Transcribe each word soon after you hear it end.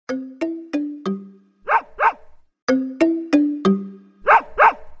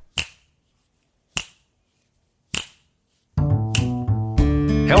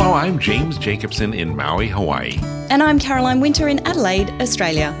Hello, I'm James Jacobson in Maui, Hawaii. And I'm Caroline Winter in Adelaide,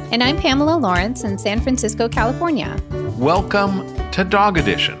 Australia. And I'm Pamela Lawrence in San Francisco, California. Welcome to Dog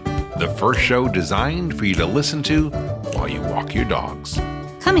Edition, the first show designed for you to listen to while you walk your dogs.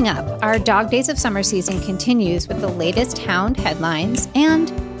 Coming up, our Dog Days of Summer season continues with the latest hound headlines and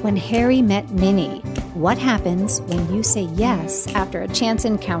When Harry Met Minnie. What happens when you say yes after a chance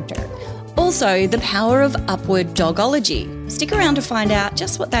encounter? Also, the power of upward dogology. Stick around to find out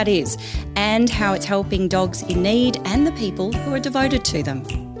just what that is and how it's helping dogs in need and the people who are devoted to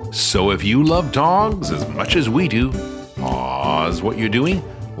them. So if you love dogs as much as we do, pause what you're doing,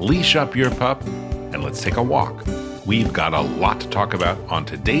 leash up your pup, and let's take a walk. We've got a lot to talk about on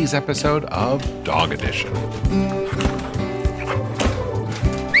today's episode of Dog Edition.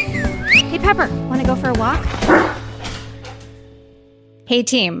 Hey, Pepper, want to go for a walk? Hey,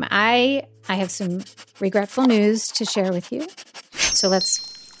 team, I have some regretful news to share with you. So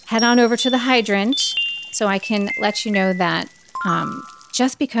let's head on over to the hydrant so I can let you know that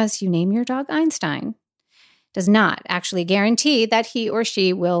just because you name your dog Einstein does not actually guarantee that he or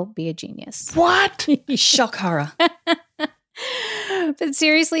she will be a genius. What? Shock horror. But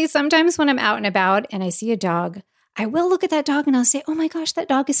seriously, sometimes when I'm out and about and I see a dog, I will look at that dog and I'll say, oh my gosh, that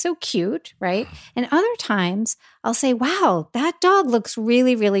dog is so cute, right? And other times I'll say, wow, that dog looks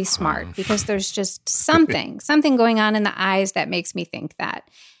really, really smart, because there's just something going on in the eyes that makes me think that.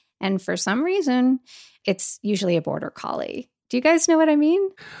 And for some reason, it's usually a border collie. Do you guys know what I mean?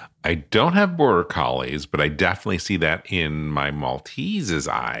 I don't have border collies, but I definitely see that in my Maltese's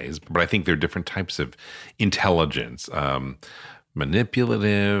eyes. But I think there are different types of intelligence.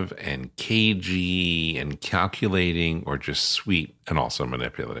 Manipulative and cagey and calculating, or just sweet and also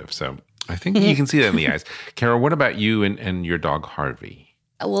manipulative. So I think you can see that in the eyes. Carol, what about you and your dog Harvey?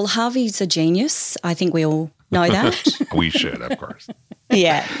 Well, Harvey's a genius. I think we all know that. We should, of course.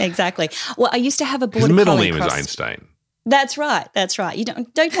 Yeah, exactly. Well, I used to have a border collie. His middle collie name is Einstein. That's right. You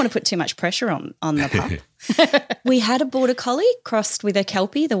don't want to put too much pressure on the pup. We had a border collie crossed with a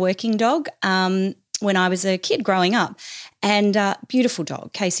Kelpie, the working dog, when I was a kid growing up, and beautiful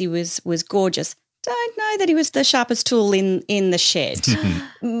dog. Casey was gorgeous. Don't know that he was the sharpest tool in the shed,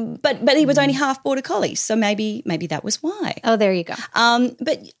 but he was only half border collie, so maybe that was why. Oh, there you go.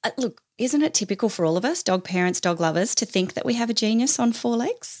 But look, isn't it typical for all of us, dog parents, dog lovers, to think that we have a genius on four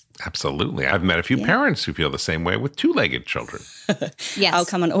legs? Absolutely. I've met a few parents who feel the same way with two-legged children. Yes. Oh,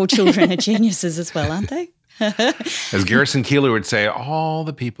 come on, all children are geniuses as well, aren't they? As Garrison Keillor would say, all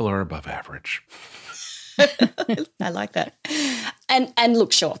the people are above average. I like that. And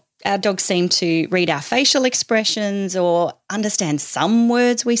look, sure, our dogs seem to read our facial expressions or understand some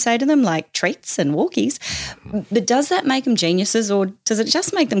words we say to them, like treats and walkies. But does that make them geniuses, or does it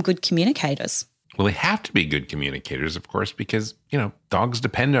just make them good communicators? Well, they have to be good communicators, of course, because, dogs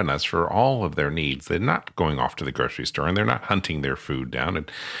depend on us for all of their needs. They're not going off to the grocery store, and they're not hunting their food down,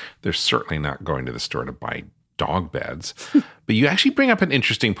 and they're certainly not going to the store to buy dog beds. But you actually bring up an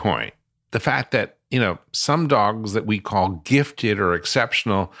interesting point. The fact that, some dogs that we call gifted or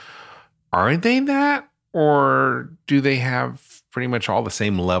exceptional, aren't they that? Or do they have pretty much all the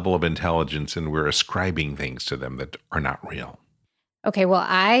same level of intelligence and we're ascribing things to them that are not real? Okay, well,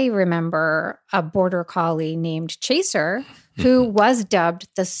 I remember a border collie named Chaser who was dubbed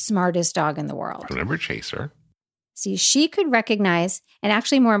the smartest dog in the world. I remember Chaser. See, she could recognize and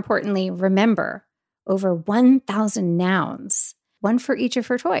actually, more importantly, remember over 1,000 nouns, one for each of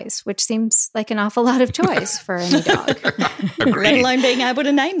her toys, which seems like an awful lot of toys for any dog. Let alone being able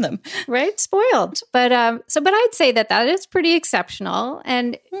to name them. Right? Spoiled. But I'd say that is pretty exceptional.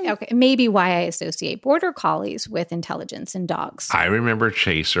 And okay, maybe why I associate border collies with intelligence in dogs. I remember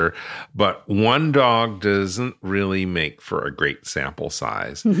Chaser, but one dog doesn't really make for a great sample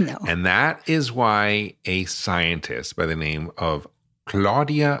size. No. And that is why a scientist by the name of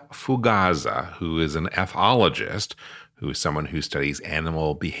Claudia Fugaza, who is an ethologist, who is someone who studies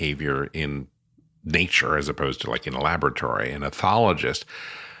animal behavior in nature as opposed to like in a laboratory. An ethologist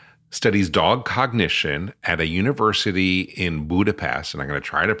studies dog cognition at a university in Budapest, and I'm going to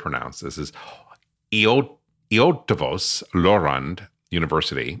try to pronounce this, is Eötvös Loránd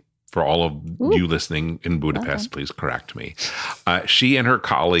University. For all of you listening in Budapest, please correct me. She and her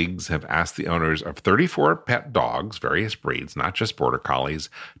colleagues have asked the owners of 34 pet dogs, various breeds, not just border collies,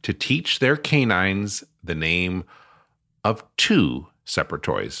 to teach their canines the name of 2 separate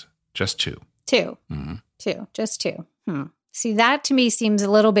toys. Just 2. 2. Mm-hmm. 2. Just 2. See, that to me seems a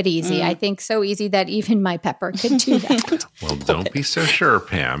little bit easy. I think so easy that even my Pepper could do that. Well, don't be so sure,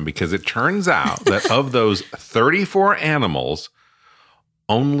 Pam, because it turns out that of those 34 animals,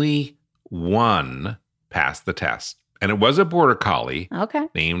 only 1 passed the test. And it was a border collie Okay.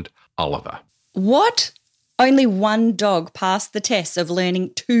 named Oliver. What? Only one dog passed the test of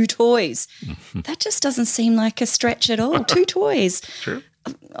learning 2 toys. That just doesn't seem like a stretch at all. 2 toys. True.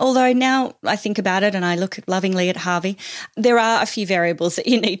 Although now I think about it and I look lovingly at Harvey, there are a few variables that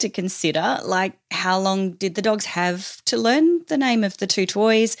you need to consider, like how long did the dogs have to learn the name of the 2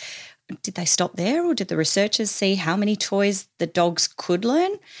 toys? Did they stop there, or did the researchers see how many toys the dogs could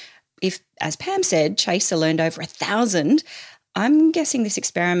learn? If, as Pam said, Chaser learned over 1,000, I'm guessing this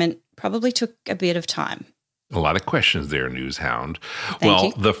experiment probably took a bit of time. A lot of questions there, Newshound.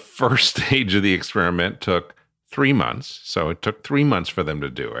 Thank you. The first stage of the experiment took 3 months. So it took 3 months for them to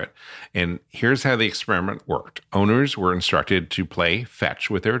do it. And here's how the experiment worked. Owners were instructed to play fetch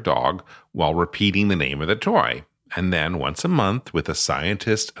with their dog while repeating the name of the toy. And then once a month, with a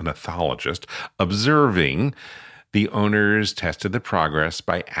scientist and ethologist observing, the owners tested the progress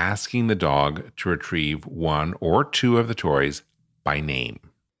by asking the dog to retrieve 1 or 2 of the toys by name.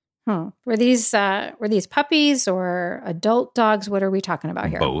 Were these puppies or adult dogs? What are we talking about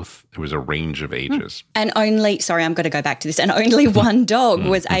here? Both. There was a range of ages. And only, sorry, I'm going to go back to this, and only one dog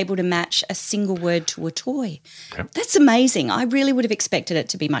was able to match a single word to a toy. Yep. That's amazing. I really would have expected it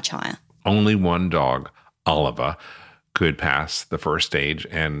to be much higher. Only one dog, Oliver, could pass the first stage,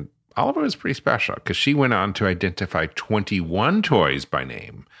 and Oliver was pretty special because she went on to identify 21 toys by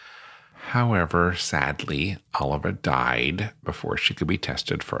name. However, sadly, Oliver died before she could be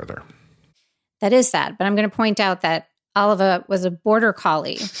tested further. That is sad, but I'm going to point out that Oliver was a border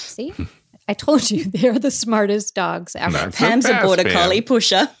collie. See? I told you, they're the smartest dogs ever. That's Pam's a border collie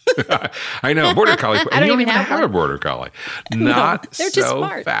pusher. I know, border collie. I don't even have a border collie. Not they're too so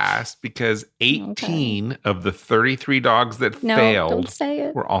smart. fast, because 18 of the 33 dogs that Don't failed say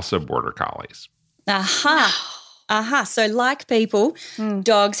it. were also border collies. Aha. So like people,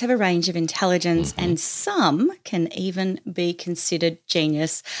 dogs have a range of intelligence, and some can even be considered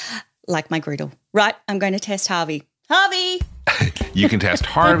genius, like my Griddle. Right, I'm going to test Harvey. Harvey! You can test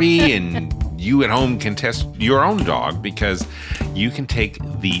Harvey, and you at home can test your own dog, because you can take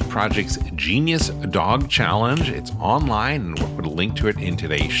the Project's Genius Dog Challenge. It's online, and we'll put a link to it in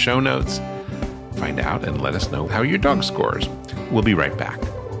today's show notes. Find out and let us know how your dog scores. We'll be right back.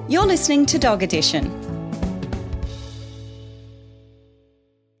 You're listening to Dog Edition.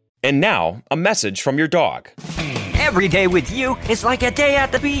 And now, a message from your dog. Every day with you is like a day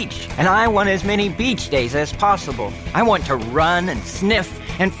at the beach, and I want as many beach days as possible. I want to run and sniff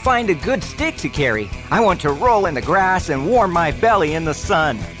and find a good stick to carry. I want to roll in the grass and warm my belly in the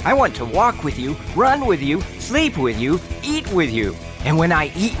sun. I want to walk with you, run with you, sleep with you, eat with you. And when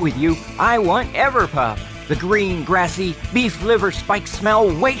I eat with you, I want Everpup. The green, grassy, beef liver spike smell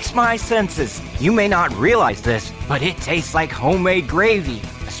wakes my senses. You may not realize this, but it tastes like homemade gravy,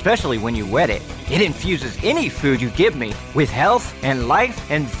 especially when you wet it. It infuses any food you give me with health and life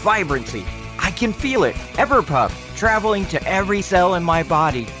and vibrancy. I can feel it, Everpup, traveling to every cell in my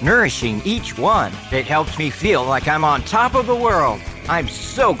body, nourishing each one. It helps me feel like I'm on top of the world. I'm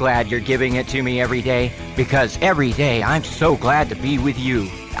so glad you're giving it to me every day, because every day I'm so glad to be with you.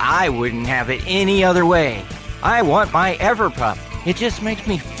 I wouldn't have it any other way. I want my Everpup. It just makes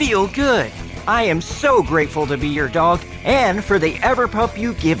me feel good. I am so grateful to be your dog and for the Everpup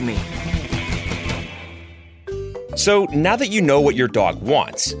you give me. So now that you know what your dog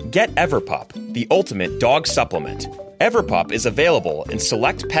wants, get Everpup, the ultimate dog supplement. Everpup is available in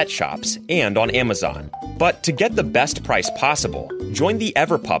select pet shops and on Amazon. But to get the best price possible, join the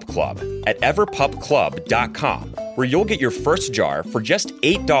Everpup Club at everpupclub.com, where you'll get your first jar for just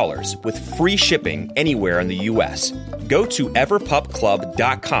 $8 with free shipping anywhere in the U.S. Go to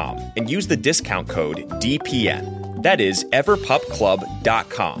everpupclub.com and use the discount code DPN. That is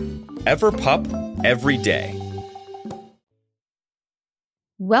everpupclub.com. Everpup, every day.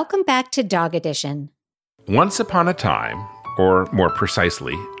 Welcome back to Dog Edition. Once upon a time, or more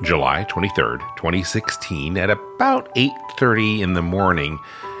precisely, July 23rd, 2016, at about 8:30 in the morning,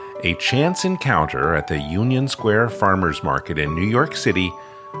 a chance encounter at the Union Square Farmers Market in New York City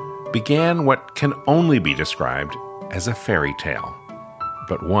began what can only be described as a fairy tale,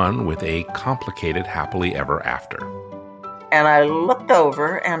 but one with a complicated happily ever after. And I looked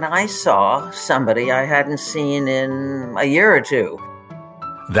over and I saw somebody I hadn't seen in a year or two.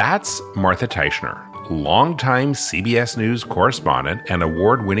 That's Martha Teichner, longtime CBS News correspondent and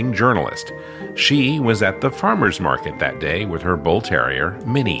award-winning journalist. She was at the farmer's market that day with her bull terrier,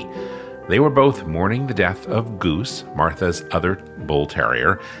 Minnie. They were both mourning the death of Goose, Martha's other bull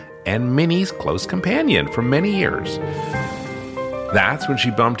terrier, and Minnie's close companion for many years. That's when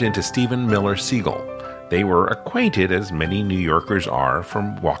she bumped into Stephen Miller Siegel. They were acquainted, as many New Yorkers are,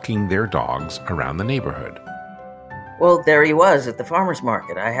 from walking their dogs around the neighborhood. Well, there he was at the farmer's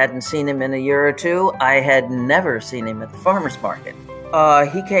market. I hadn't seen him in a year or two. I had never seen him at the farmer's market.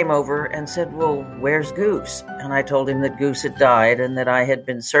 He came over and said, well, where's Goose? And I told him that Goose had died and that I had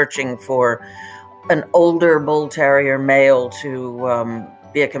been searching for an older bull terrier male to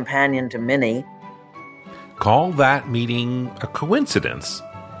be a companion to Minnie. Call that meeting a coincidence,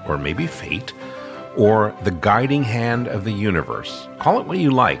 or maybe fate, or the guiding hand of the universe. Call it what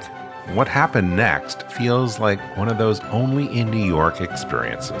you like. What happened next feels like one of those only in New York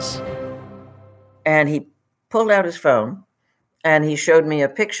experiences. And he pulled out his phone and he showed me a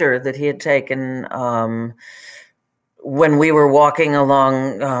picture that he had taken when we were walking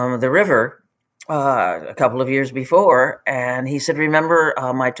along the river a couple of years before. And he said, remember,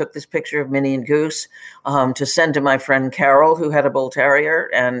 I took this picture of Minnie and Goose to send to my friend Carol, who had a bull terrier.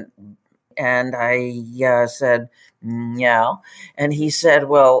 And I said, yeah. And he said,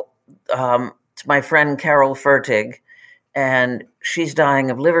 well, it's my friend Carol Fertig, and she's dying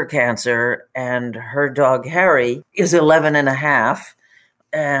of liver cancer, and her dog Harry is 11 and a half,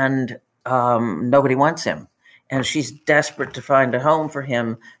 and nobody wants him. And she's desperate to find a home for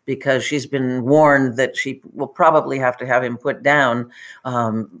him because she's been warned that she will probably have to have him put down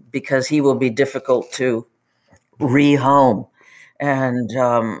because he will be difficult to rehome. And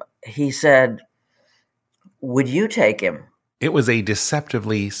he said, would you take him? It was a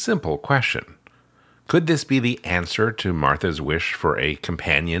deceptively simple question. Could this be the answer to Martha's wish for a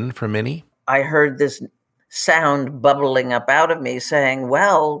companion for Minnie? I heard this sound bubbling up out of me saying,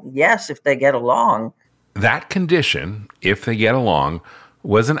 well, yes, if they get along. That condition, if they get along,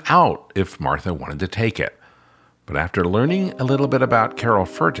 was an out if Martha wanted to take it. But after learning a little bit about Carol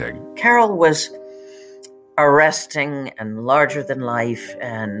Fertig... Carol was arresting and larger than life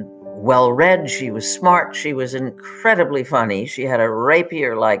and well-read. She was smart. She was incredibly funny. She had a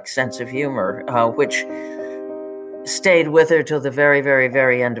rapier-like sense of humor, which stayed with her till the very, very,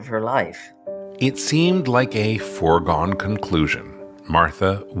 very end of her life. It seemed like a foregone conclusion.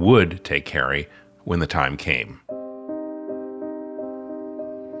 Martha would take Harry when the time came.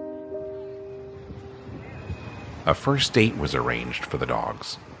 A first date was arranged for the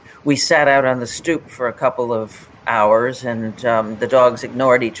dogs. We sat out on the stoop for a couple of hours, and the dogs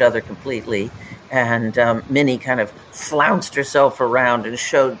ignored each other completely. And Minnie kind of flounced herself around and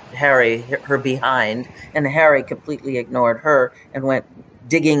showed Harry her behind, and Harry completely ignored her and went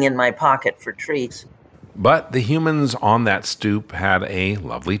digging in my pocket for treats. But the humans on that stoop had a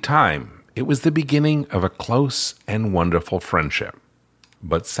lovely time. It was the beginning of a close and wonderful friendship,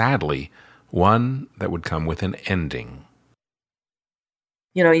 but sadly, one that would come with an ending.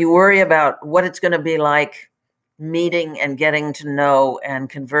 You know, you worry about what it's going to be like meeting and getting to know and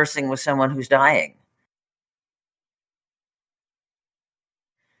conversing with someone who's dying.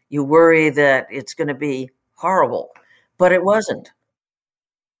 You worry that it's going to be horrible, but it wasn't.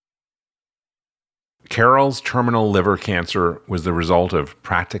 Carol's terminal liver cancer was the result of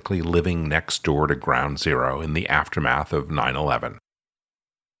practically living next door to Ground Zero in the aftermath of 9/11.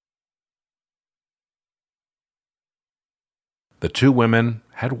 The two women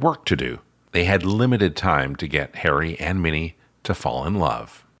had work to do. They had limited time to get Harry and Minnie to fall in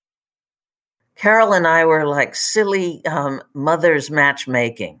love. Carol and I were like silly mothers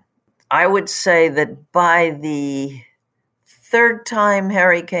matchmaking. I would say that by the third time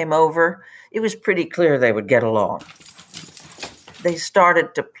Harry came over, it was pretty clear they would get along. They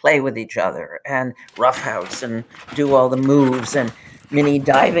started to play with each other and roughhouse and do all the moves, and Minnie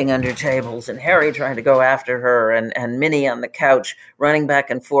diving under tables and Harry trying to go after her, and Minnie on the couch running back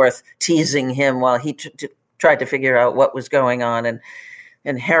and forth, teasing him while he tried to figure out what was going on.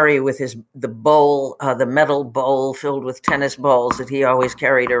 And Harry with the bowl, the metal bowl filled with tennis balls that he always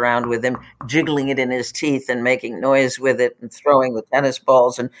carried around with him, jiggling it in his teeth and making noise with it and throwing the tennis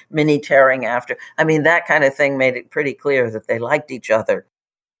balls, and Minnie tearing after. I mean, that kind of thing made it pretty clear that they liked each other.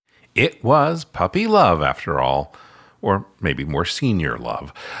 It was puppy love, after all, or maybe more senior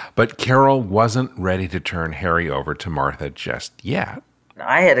love. But Carol wasn't ready to turn Harry over to Martha just yet.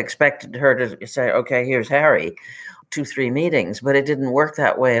 I had expected her to say, okay, here's Harry. 2-3 meetings, but it didn't work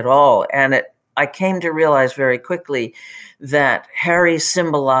that way at all. And I came to realize very quickly that Harry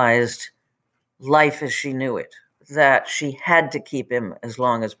symbolized life as she knew it, that she had to keep him as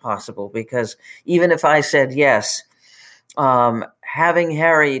long as possible, because even if I said yes, having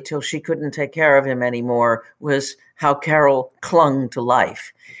Harry till she couldn't take care of him anymore was how Carol clung to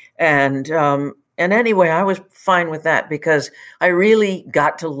life. And anyway, I was fine with that because I really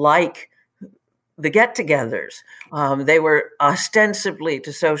got to like the get-togethers. They were ostensibly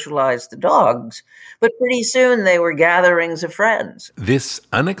to socialize the dogs, but pretty soon they were gatherings of friends. This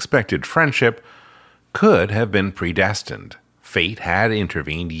unexpected friendship could have been predestined. Fate had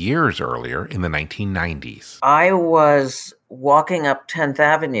intervened years earlier in the 1990s. I was walking up 10th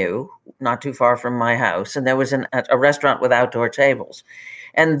Avenue, not too far from my house, and there was a restaurant with outdoor tables.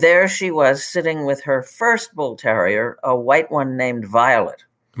 And there she was sitting with her first bull terrier, a white one named Violet.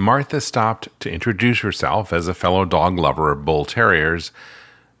 Martha stopped to introduce herself as a fellow dog lover of bull terriers.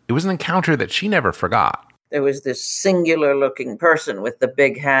 It was an encounter that she never forgot. There was this singular-looking person with the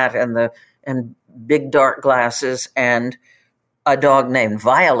big hat and big dark glasses and a dog named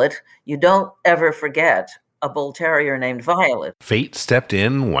Violet. You don't ever forget a bull terrier named Violet. Fate stepped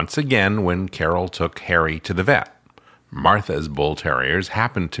in once again when Carol took Harry to the vet. Martha's bull terriers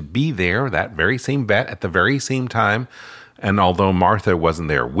happened to be there, that very same vet, at the very same time, and although Martha wasn't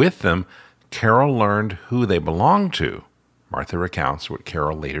there with them, Carol learned who they belonged to. Martha recounts what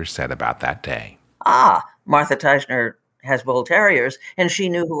Carol later said about that day. Martha Teichner has bull terriers, and she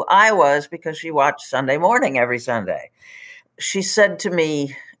knew who I was because she watched Sunday Morning every Sunday. She said to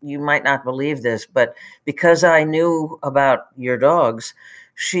me, you might not believe this, but because I knew about your dogs,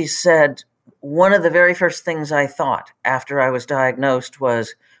 she said, one of the very first things I thought after I was diagnosed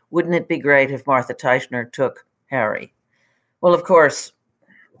was, wouldn't it be great if Martha Teichner took Harry? Well, of course,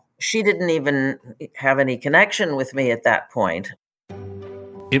 she didn't even have any connection with me at that point.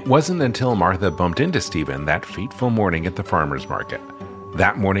 It wasn't until Martha bumped into Stephen that fateful morning at the farmer's market.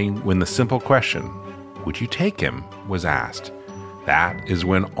 That morning when the simple question, would you take him, was asked. That is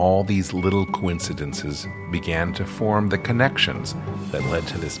when all these little coincidences began to form the connections that led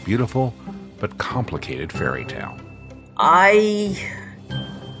to this beautiful but complicated fairy tale. I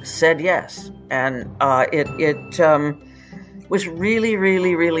said yes, and it was really,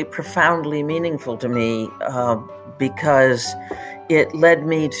 really, really profoundly meaningful to me because it led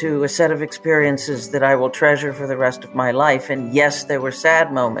me to a set of experiences that I will treasure for the rest of my life. And yes, there were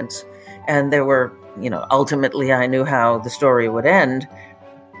sad moments, and there were, ultimately I knew how the story would end,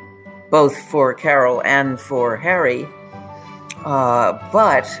 both for Carol and for Harry.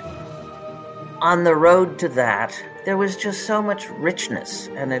 But on the road to that, there was just so much richness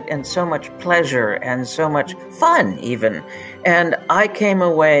and so much pleasure and so much fun even. And I came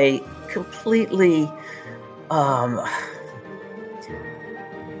away completely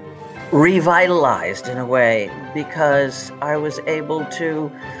revitalized in a way because I was able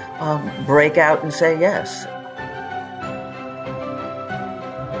to break out and say yes.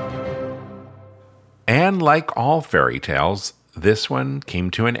 And like all fairy tales, this one came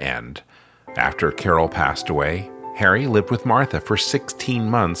to an end. After Carol passed away, Harry lived with Martha for 16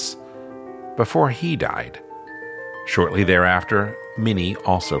 months before he died. Shortly thereafter, Minnie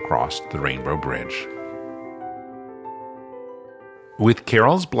also crossed the Rainbow Bridge. With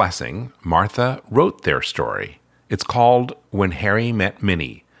Carol's blessing, Martha wrote their story. It's called When Harry Met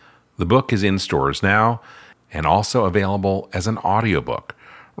Minnie. The book is in stores now and also available as an audiobook,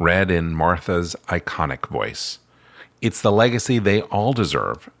 read in Martha's iconic voice. It's the legacy they all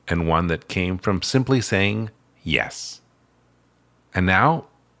deserve, and one that came from simply saying yes. And now,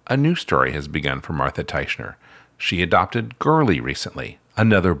 a new story has begun for Martha Teichner. She adopted Girly recently,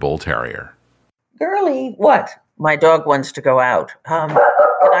 another bull terrier. Girly, what? My dog wants to go out. Can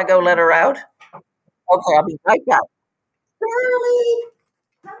I go let her out? Okay, I'll be right back. Girly!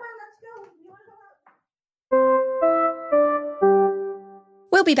 Come on, let's go. You want to go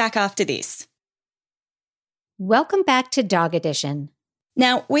out? We'll be back after this. Welcome back to Dog Edition.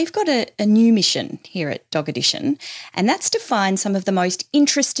 Now, we've got a new mission here at Dog Edition, and that's to find some of the most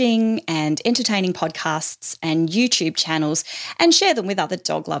interesting and entertaining podcasts and YouTube channels and share them with other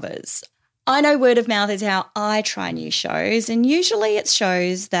dog lovers. I know word of mouth is how I try new shows, and usually it's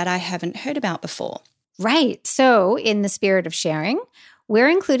shows that I haven't heard about before. Right. So, in the spirit of sharing, we're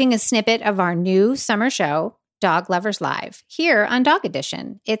including a snippet of our new summer show, Dog Lovers Live, here on Dog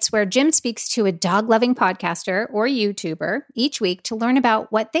Edition. It's where Jim speaks to a dog-loving podcaster or YouTuber each week to learn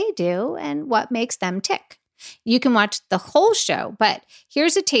about what they do and what makes them tick. You can watch the whole show, but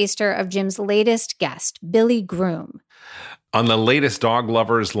here's a taster of Jim's latest guest, Billy Groom. On the latest Dog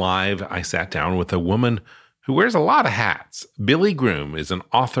Lovers Live, I sat down with a woman who wears a lot of hats. Billy Groom is an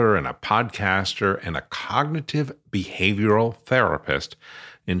author and a podcaster and a cognitive behavioral therapist,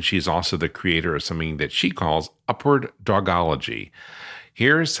 and she's also the creator of something that she calls Upward Dogology.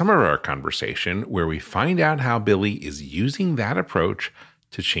 Here's some of our conversation where we find out how Billy is using that approach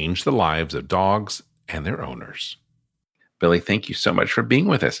to change the lives of dogs and their owners. Billy, thank you so much for being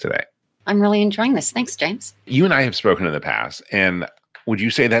with us today. I'm really enjoying this. Thanks, James. You and I have spoken in the past, and would you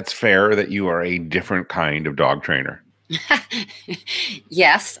say that's fair that you are a different kind of dog trainer?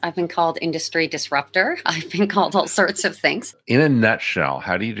 Yes, I've been called industry disruptor. I've been called all sorts of things. In a nutshell,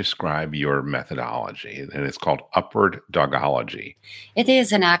 how do you describe your methodology? And it's called Upward Dogology. It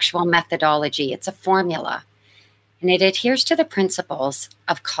is an actual methodology. It's a formula. And it adheres to the principles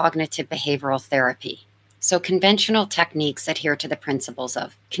of cognitive behavioral therapy. So conventional techniques adhere to the principles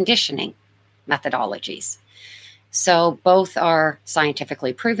of conditioning methodologies. So both are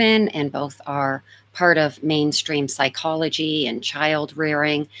scientifically proven and both are part of mainstream psychology and child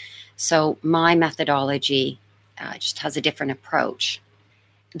rearing. So my methodology just has a different approach.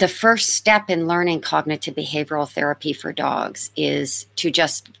 The first step in learning cognitive behavioral therapy for dogs is to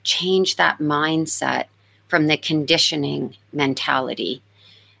just change that mindset from the conditioning mentality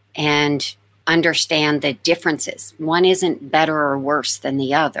and understand the differences. One isn't better or worse than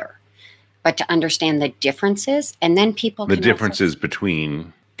the other, but to understand the differences, and then people the can differences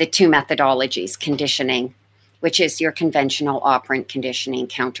between the two methodologies, conditioning, which is your conventional operant conditioning,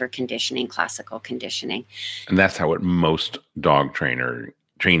 counter conditioning, classical conditioning. And that's how what most dog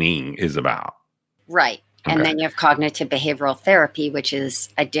training is about. Right. Okay. And then you have cognitive behavioral therapy, which is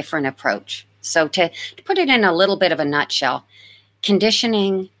a different approach. So to put it in a little bit of a nutshell,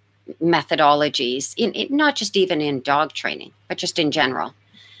 conditioning methodologies, not just even in dog training, but just in general,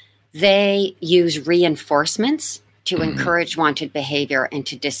 they use reinforcements to encourage wanted behavior and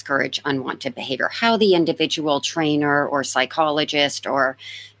to discourage unwanted behavior. How the individual trainer or psychologist or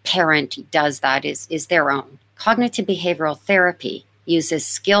parent does that is their own. Cognitive behavioral therapy uses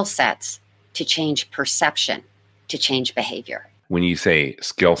skill sets to change perception, to change behavior. When you say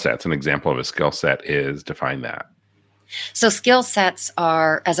skill sets, an example of a skill set is, define that. So skill sets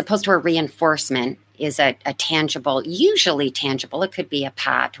are, as opposed to a reinforcement, is a tangible, usually tangible. It could be a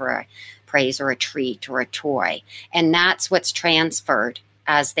pat or a praise or a treat or a toy. And that's what's transferred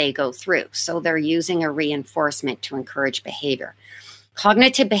as they go through. So they're using a reinforcement to encourage behavior.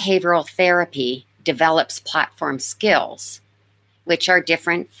 Cognitive behavioral therapy develops platform skills, which are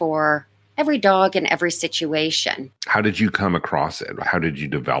different for every dog in every situation. How did you come across it? How did you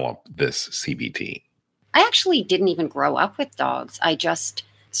develop this CBT? I actually didn't even grow up with dogs. I just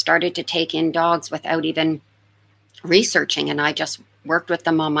started to take in dogs without even researching, and I just worked with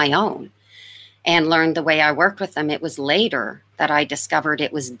them on my own and learned the way I worked with them. It was later that I discovered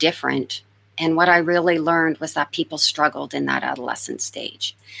it was different. And what I really learned was that people struggled in that adolescent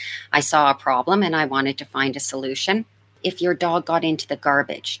stage. I saw a problem and I wanted to find a solution. If your dog got into the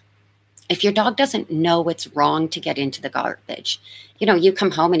garbage, if your dog doesn't know it's wrong to get into the garbage, you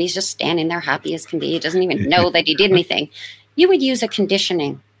come home and he's just standing there happy as can be. He doesn't even know that he did anything. You would use a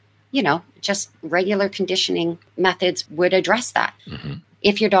conditioning, just regular conditioning methods would address that. Mm-hmm.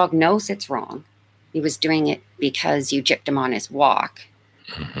 If your dog knows it's wrong, he was doing it because you gypped him on his walk.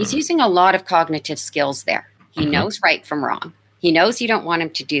 Mm-hmm. He's using a lot of cognitive skills there. He knows right from wrong. He knows you don't want him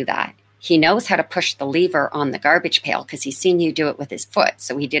to do that. He knows how to push the lever on the garbage pail because he's seen you do it with his foot,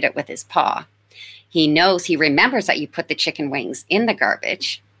 so he did it with his paw. He remembers that you put the chicken wings in the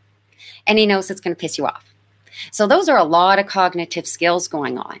garbage, and he knows it's going to piss you off. So those are a lot of cognitive skills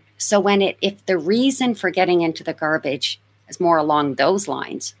going on. So if the reason for getting into the garbage is more along those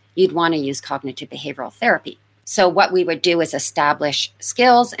lines, you'd want to use cognitive behavioral therapy. So what we would do is establish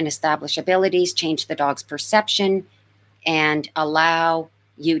skills and establish abilities, change the dog's perception, and allow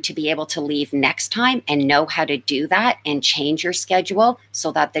you to be able to leave next time and know how to do that and change your schedule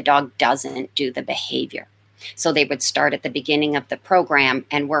so that the dog doesn't do the behavior. So they would start at the beginning of the program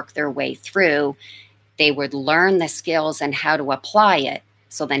and work their way through. They would learn the skills and how to apply it.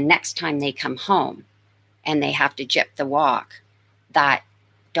 So the next time they come home and they have to gyp the walk, that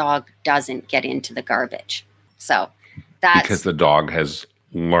dog doesn't get into the garbage. So that's because the dog has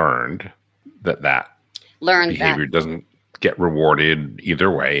learned that behavior doesn't get rewarded either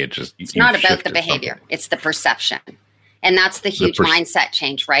way. It's not about the behavior. Something. It's the perception. And that's the huge mindset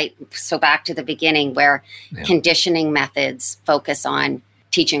change, right? So back to the beginning where conditioning methods focus on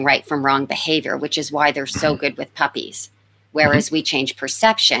teaching right from wrong behavior, which is why they're so good with puppies. Whereas we change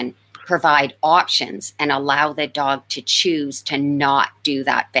perception, provide options, and allow the dog to choose to not do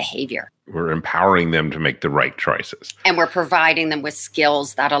that behavior. We're empowering them to make the right choices. And we're providing them with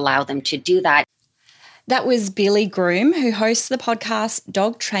skills that allow them to do that. That was Billy Groom, who hosts the podcast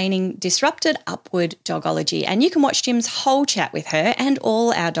Dog Training Disrupted Upward Dogology. And you can watch Jim's whole chat with her and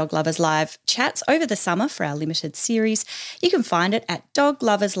all our Dog Lovers Live chats over the summer for our limited series. You can find it at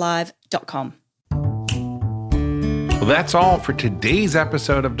dogloverslive.com. Well, that's all for today's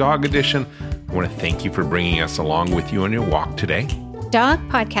episode of Dog Edition. I want to thank you for bringing us along with you on your walk today. Dog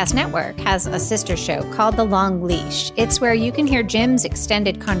Podcast Network has a sister show called The Long Leash. It's where you can hear Jim's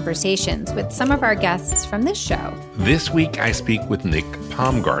extended conversations with some of our guests from this show. This week, I speak with Nick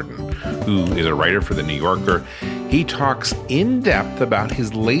Baumgarten, who is a writer for The New Yorker. He talks in depth about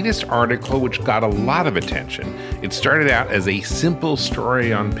his latest article, which got a lot of attention. It started out as a simple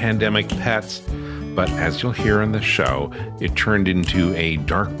story on pandemic pets, but as you'll hear in the show, it turned into a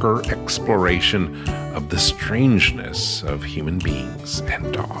darker exploration of the strangeness of human beings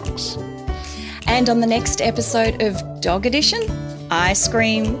and dogs. And on the next episode of Dog Edition, I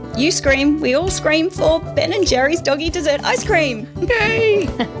scream, you scream, we all scream for Ben & Jerry's Doggy Dessert Ice Cream. Yay!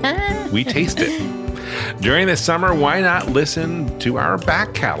 We taste it. During the summer, why not listen to our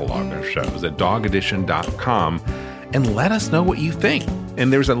back catalog of shows at dogedition.com and let us know what you think. And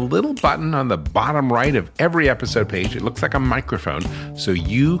there's a little button on the bottom right of every episode page. It looks like a microphone, so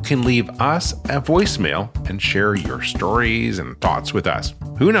you can leave us a voicemail and share your stories and thoughts with us.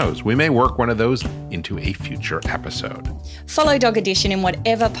 Who knows? We may work one of those into a future episode. Follow Dog Edition in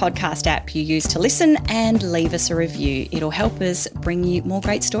whatever podcast app you use to listen and leave us a review. It'll help us bring you more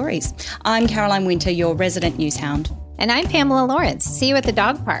great stories. I'm Caroline Winter, your resident news hound. And I'm Pamela Lawrence. See you at the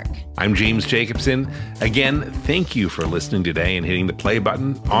dog park. I'm James Jacobson. Again, thank you for listening today and hitting the play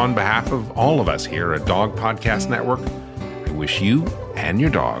button on behalf of all of us here at Dog Podcast Network. I wish you and your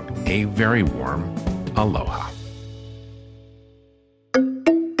dog a very warm aloha.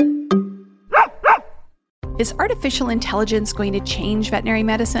 Is artificial intelligence going to change veterinary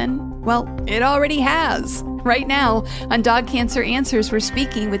medicine? Well, it already has. Right now, on Dog Cancer Answers, we're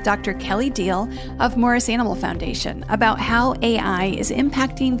speaking with Dr. Kelly Deal of Morris Animal Foundation about how AI is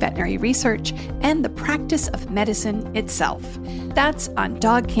impacting veterinary research and the practice of medicine itself. That's on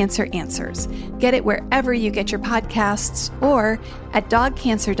Dog Cancer Answers. Get it wherever you get your podcasts or at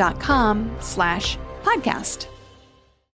dogcancer.com/podcast.